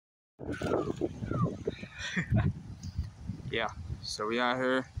Yeah, so we out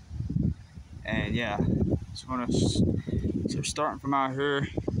here, and yeah, just wanna. So we're starting from out here.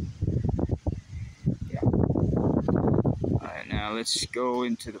 Yeah. All right, now let's go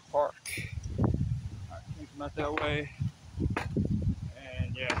into the park. All right, come out that way,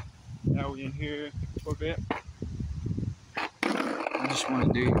 and yeah, now we in here for a bit. I just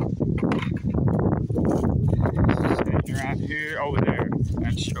want to do sitting right here, over there,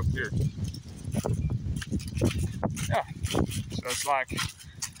 actually up here. Yeah, so it's like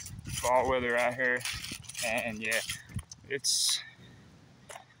fall weather out here, and yeah,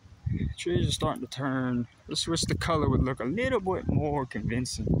 trees are starting to turn. Let's wish the color would look a little bit more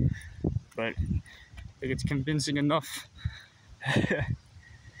convincing, but I think it's convincing enough.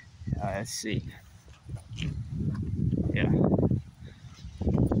 Let's see. Yeah.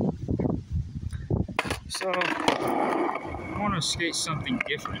 So I want to skate something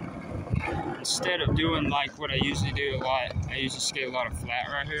different. Instead of doing like what I usually do a lot, I usually skate a lot of flat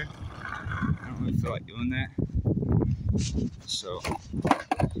right here. I don't really feel like doing that. So I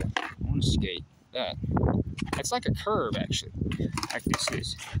want to skate that. It's like a curve actually, like this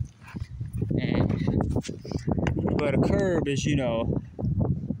is. But a curve is, you know,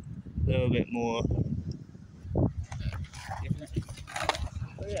 a little bit more different.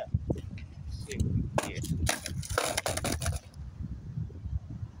 So yeah, let's see here.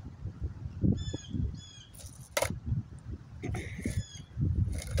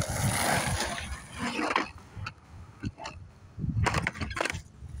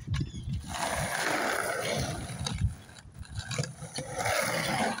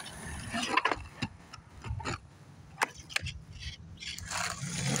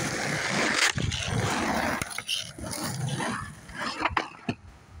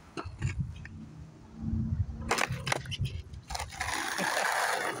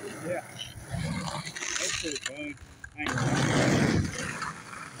 Yeah, that's pretty fun. I ain't gonna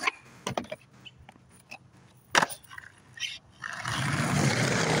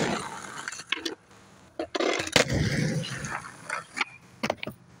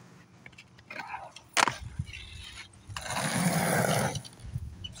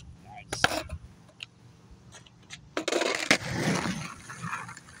nice.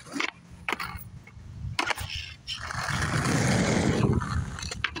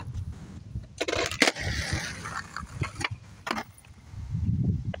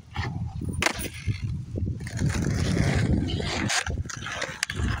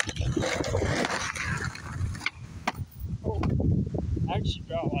 Oh, I actually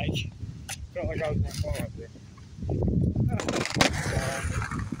felt like I was gonna fall out there.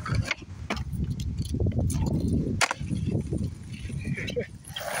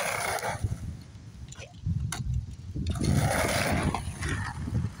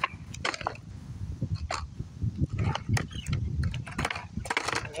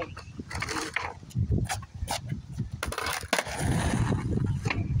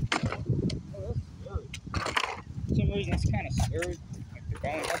 For some reason, it's kind of scary. Like the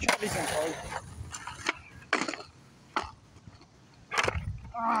bone. I'll try these on close.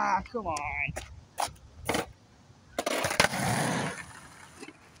 Ah, come on.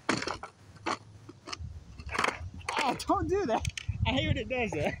 Oh, don't do that. I hate when it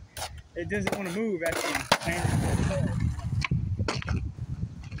does that. It doesn't want to move after you land it.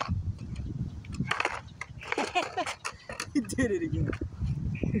 He did it again.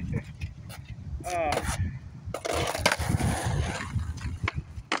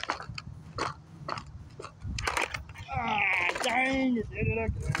 Dang, it did it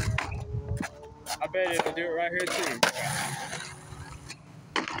again. I bet it'll do it right here too.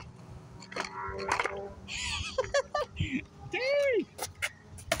 Dang!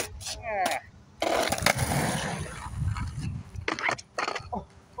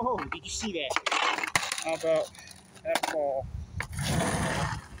 Oh, did you see that? How about that ball?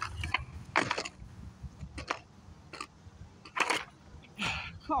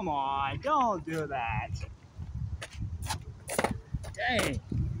 Come on, don't do that. Dang.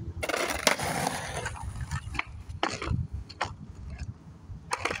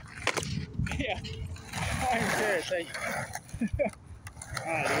 Yeah, I'm serious, thank you.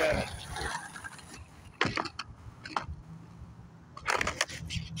 Alright, you got it.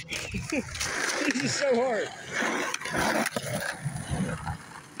 This is so hard.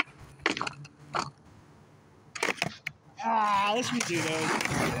 Let's redo those.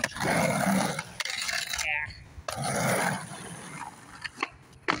 Yeah.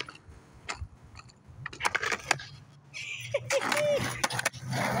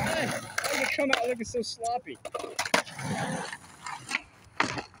 Why did it come out looking so sloppy?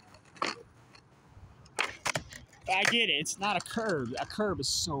 I get it. It's not a curb. A curb is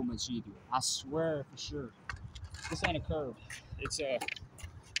so much easier. I swear for sure. This ain't a curb. It's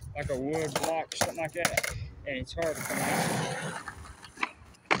like a wood block or something like that, and it's hard to come out.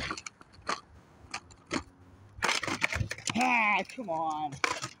 Ah, come on.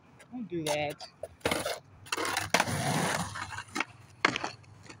 Don't do that.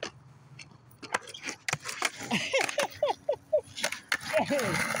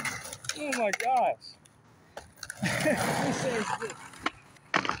 Oh my gosh.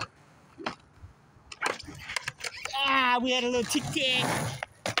 Ah, we had a little tic-tac.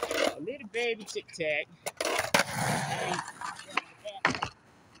 A little baby tic-tac.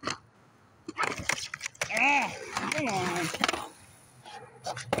 Ah, come on.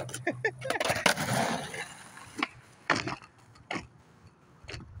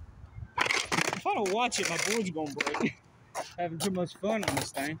 If I don't watch it, my board's gonna break. Having too much fun on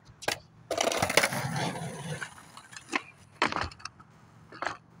this thing.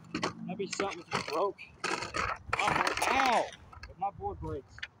 That'd be something if it broke. Ow! If my board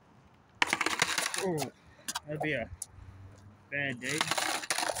breaks. Oh, that'd be a bad day.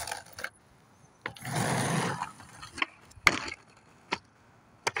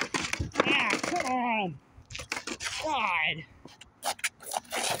 Ah, come on! God!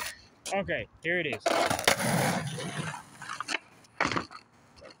 Okay, here it is.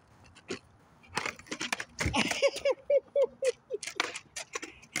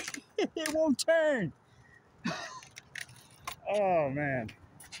 It won't turn. Oh man.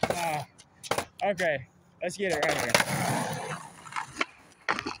 Okay, let's get it right here.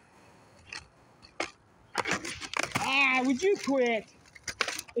 Ah, would you quit?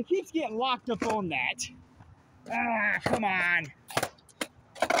 It keeps getting locked up on that. Ah, come on.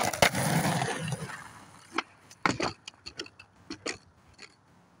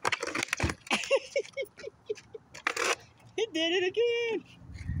 It did it again.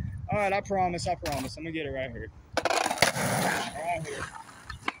 All right, I promise. I'm gonna get it right here. Right here.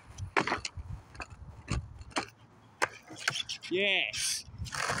 Yes.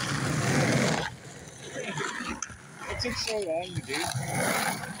 It took so long to do.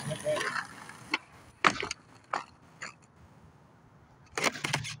 Okay.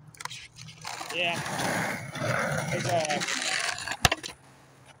 Yeah. It's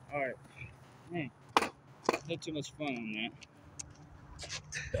all right. Man, I had too much fun on that.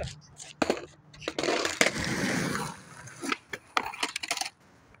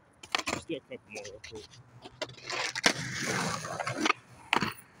 Let's do a couple more real quick.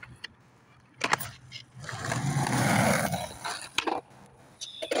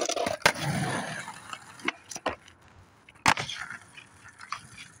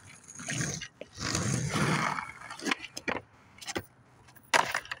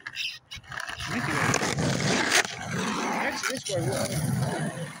 Actually, this way.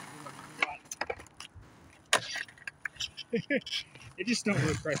 It just don't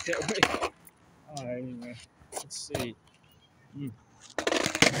look right that way. All right, anyway, let's see.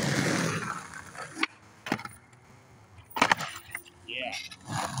 Yeah.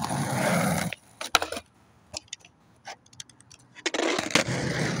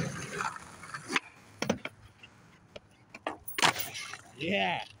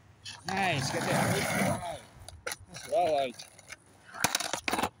 Yeah. Nice. Got that good drive. That's what I like.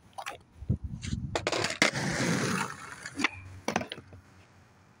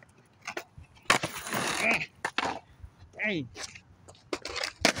 Hey.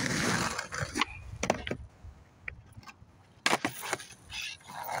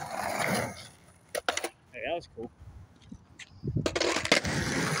 Hey, that was cool.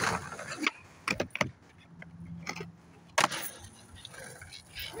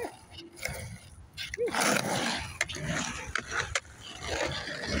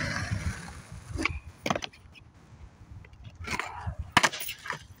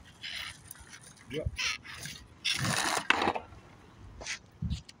 Yep.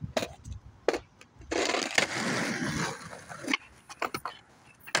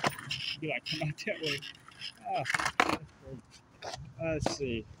 Be like, come out that way. Ah, that's great. Let's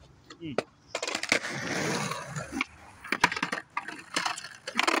see.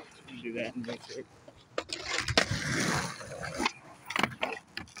 Do that in real quick.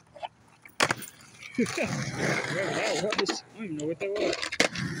 Whatever that was, I don't even know what that was.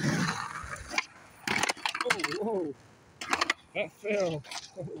 Oh, whoa. That fell.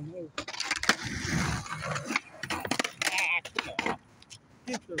 Oh, no. Ah, come on.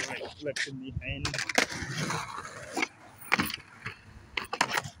 Get the right flip in me, man.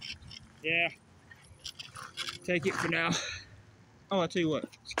 Yeah. Take it for now. Oh, I'll tell you what.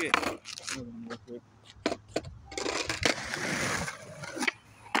 Let's get another one real quick.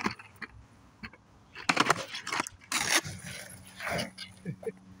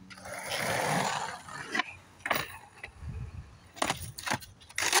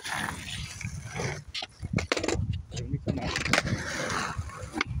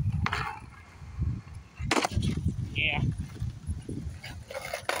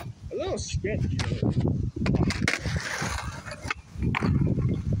 sketchy though.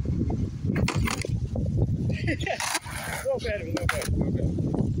 A little better, a little better, a little better.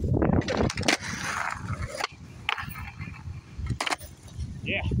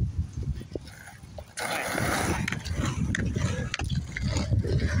 Yeah.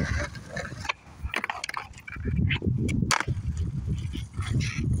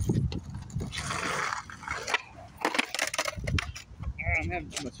 I'm having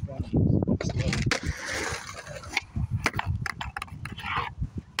too much fun.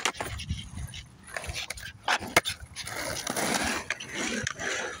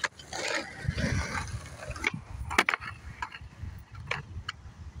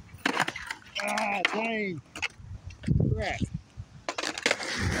 Ah, dang. Crap.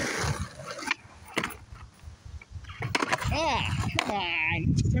 Ah, come on.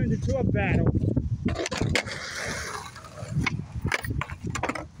 It's turned into a battle.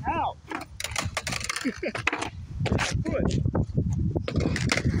 Ow. Foot.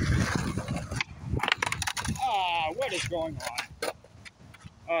 Ah, what is going on?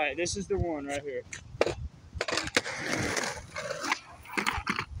 Alright, this is the one right here.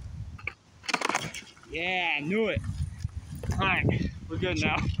 Yeah, I knew it. Alright, we're good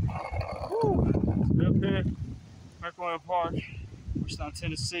now. Woo. We're up here, Mercury Park, Morristown,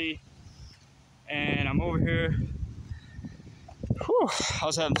 Tennessee. And I'm over here. Whew, I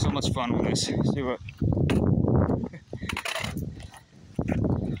was having so much fun with this. See what?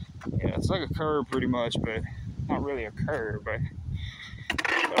 Yeah, it's like a curve pretty much, but not really a curve, but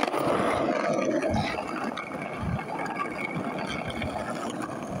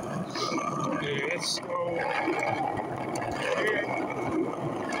okay, let's go here,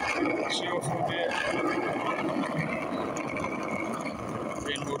 chill for a bit,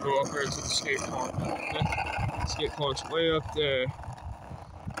 then we'll go up here to the skate park. The skate park's way up there.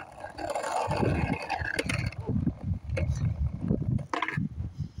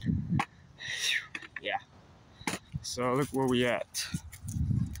 Yeah, so look where we at.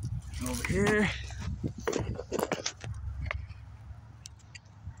 Over here.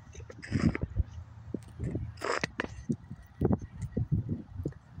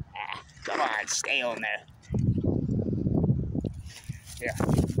 Come on, stay on there. Yeah.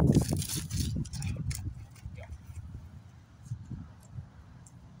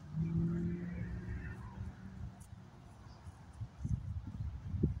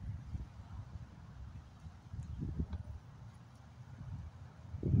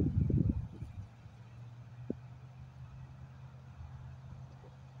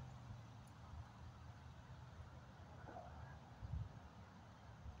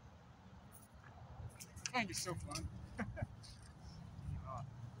 Dang, it's so fun.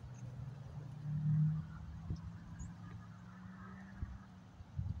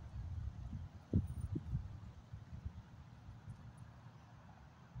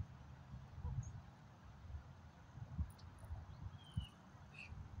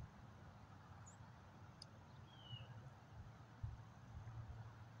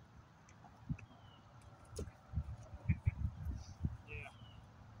 Yeah.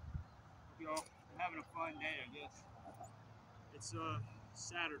 Hope y'all are having a fun day, I guess. It's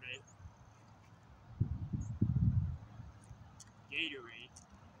Saturday. Gatorade.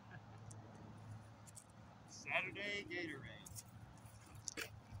 Saturday Gatorade.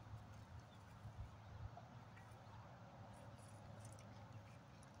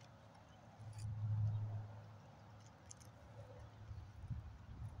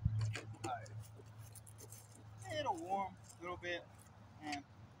 Alright. It'll warm a little bit. And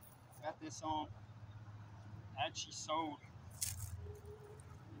got this on. I actually sold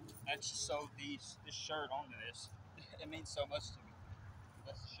this shirt onto this. It means so much to me.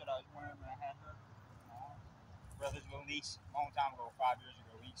 That's the shit I was wearing when I had her. Brother's little niece, a long time ago, 5 years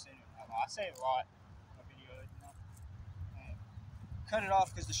ago, leasing. I say it a lot in my videos, you know. And cut it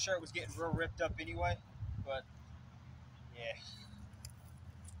off because the shirt was getting real ripped up anyway. But yeah,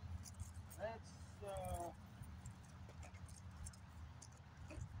 let's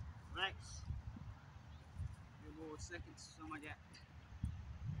relax. A few more seconds, something like that.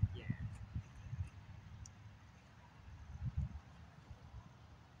 Yeah.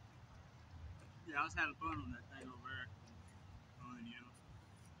 Yeah, I was having fun on that thing over there. Fun, you know.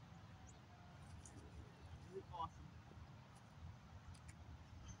 It was awesome.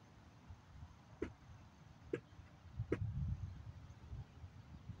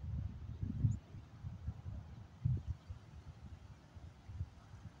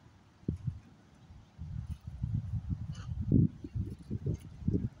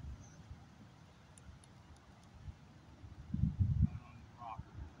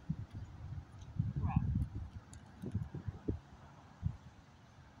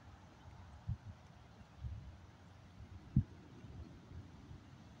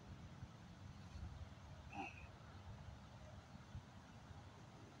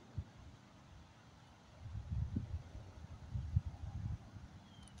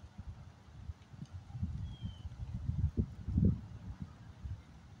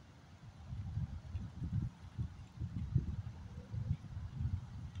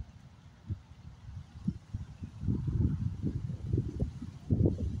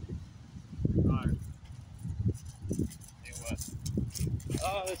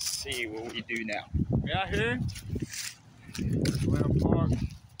 let's see what we do now. We're out here, Lorino Park,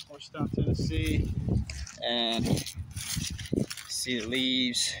 Morristown, Tennessee, and see the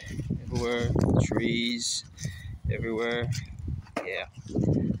leaves everywhere, trees everywhere. Yeah.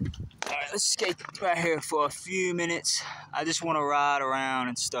 Alright, let's skate right here for a few minutes. I just want to ride around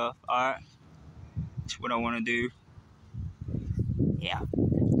and stuff. Alright. That's what I want to do. Yeah.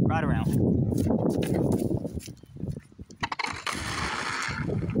 Ride around.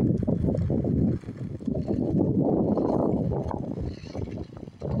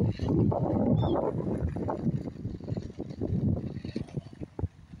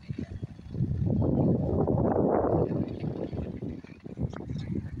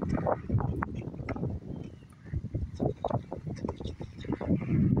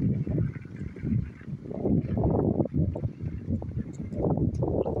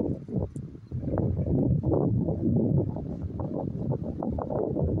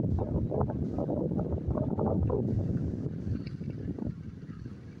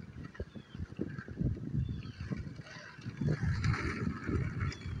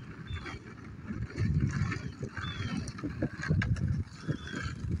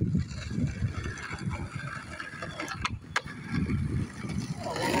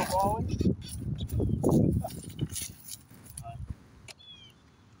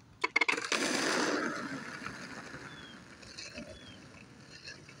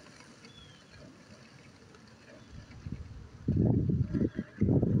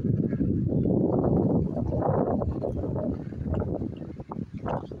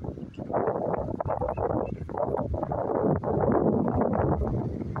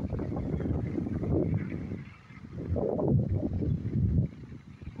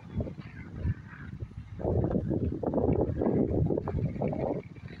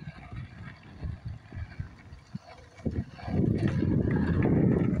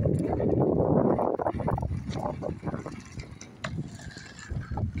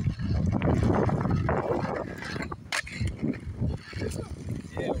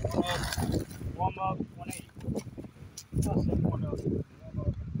 Yeah, warm up, 180. Plus one up.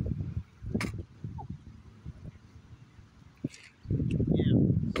 Yeah,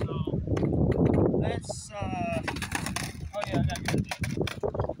 so let's, oh yeah, I got good idea.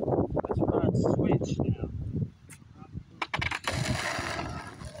 Let's ride switch now.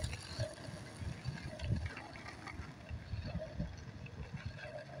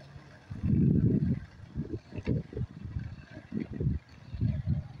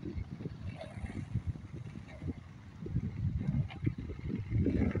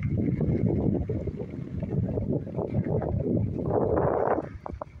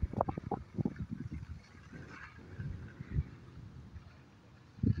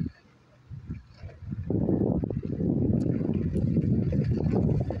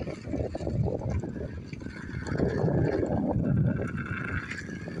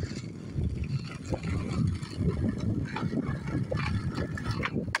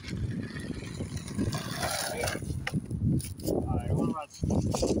 Alright, I want to ride switch.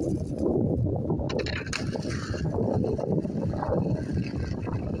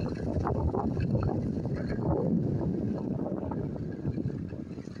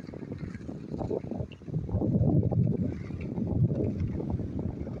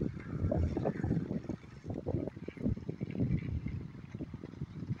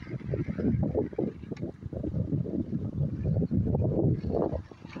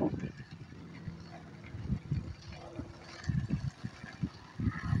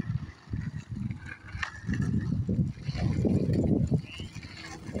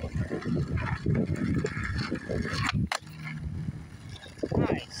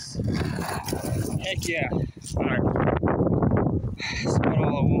 Nice. Heck yeah. Alright. That's about all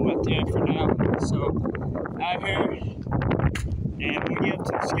I want right there for now. So, out here, and when we get up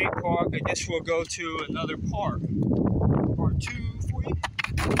to the skate park, I guess we'll go to another park. Part 2 for you.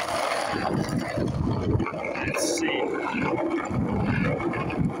 Let's see.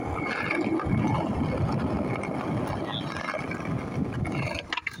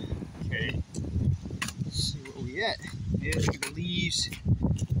 Okay. Let's see what we get. Yeah, look at the leaves.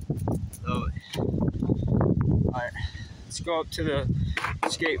 Love it. Alright, let's go up to the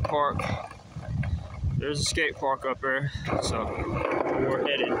skate park. There's a skate park up there, so we're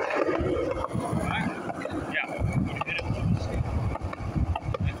headed. Alright, yeah, we're gonna head up to the skate park.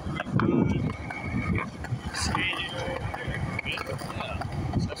 After we're done skating over there, yeah,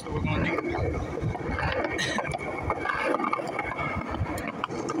 so that's what we're gonna do.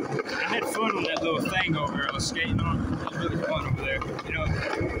 I had fun on that little thing over there I was skating on. It was really fun over there, you know.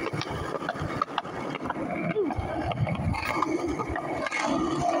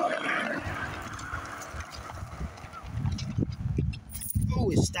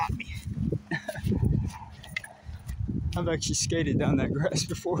 I've actually skated down that grass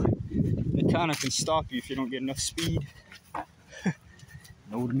before. It kind of can stop you if you don't get enough speed.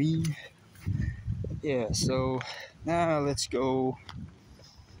 Know what I mean? Yeah, so now let's go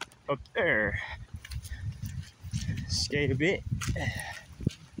up there. Skate a bit.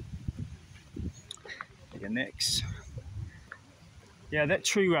 Take a next. Yeah, that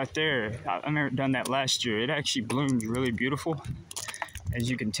tree right there, I remember done that last year. It actually bloomed really beautiful. As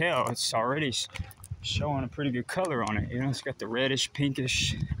you can tell, it's already showing a pretty good color on it. You know, it's got the reddish,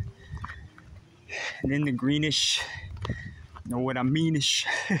 pinkish, and then the greenish. Know what I meanish?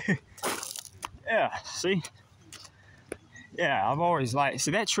 Yeah, see? Yeah, I've always liked,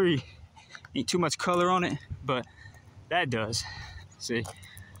 see that tree ain't too much color on it, but that does. See?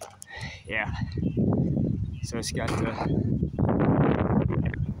 Yeah. So it's got the,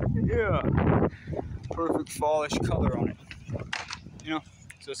 yeah, perfect fallish color on it. You know?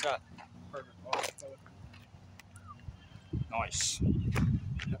 So it's got perfect fallish color. Nice.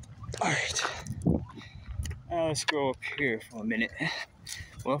 Alright. Now let's go up here for a minute.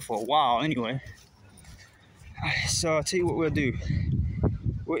 Well, for a while anyway. Alright, so I'll tell you what we'll do.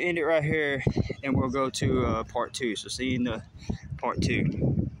 We'll end it right here and we'll go to part 2. So see you in the part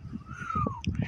 2.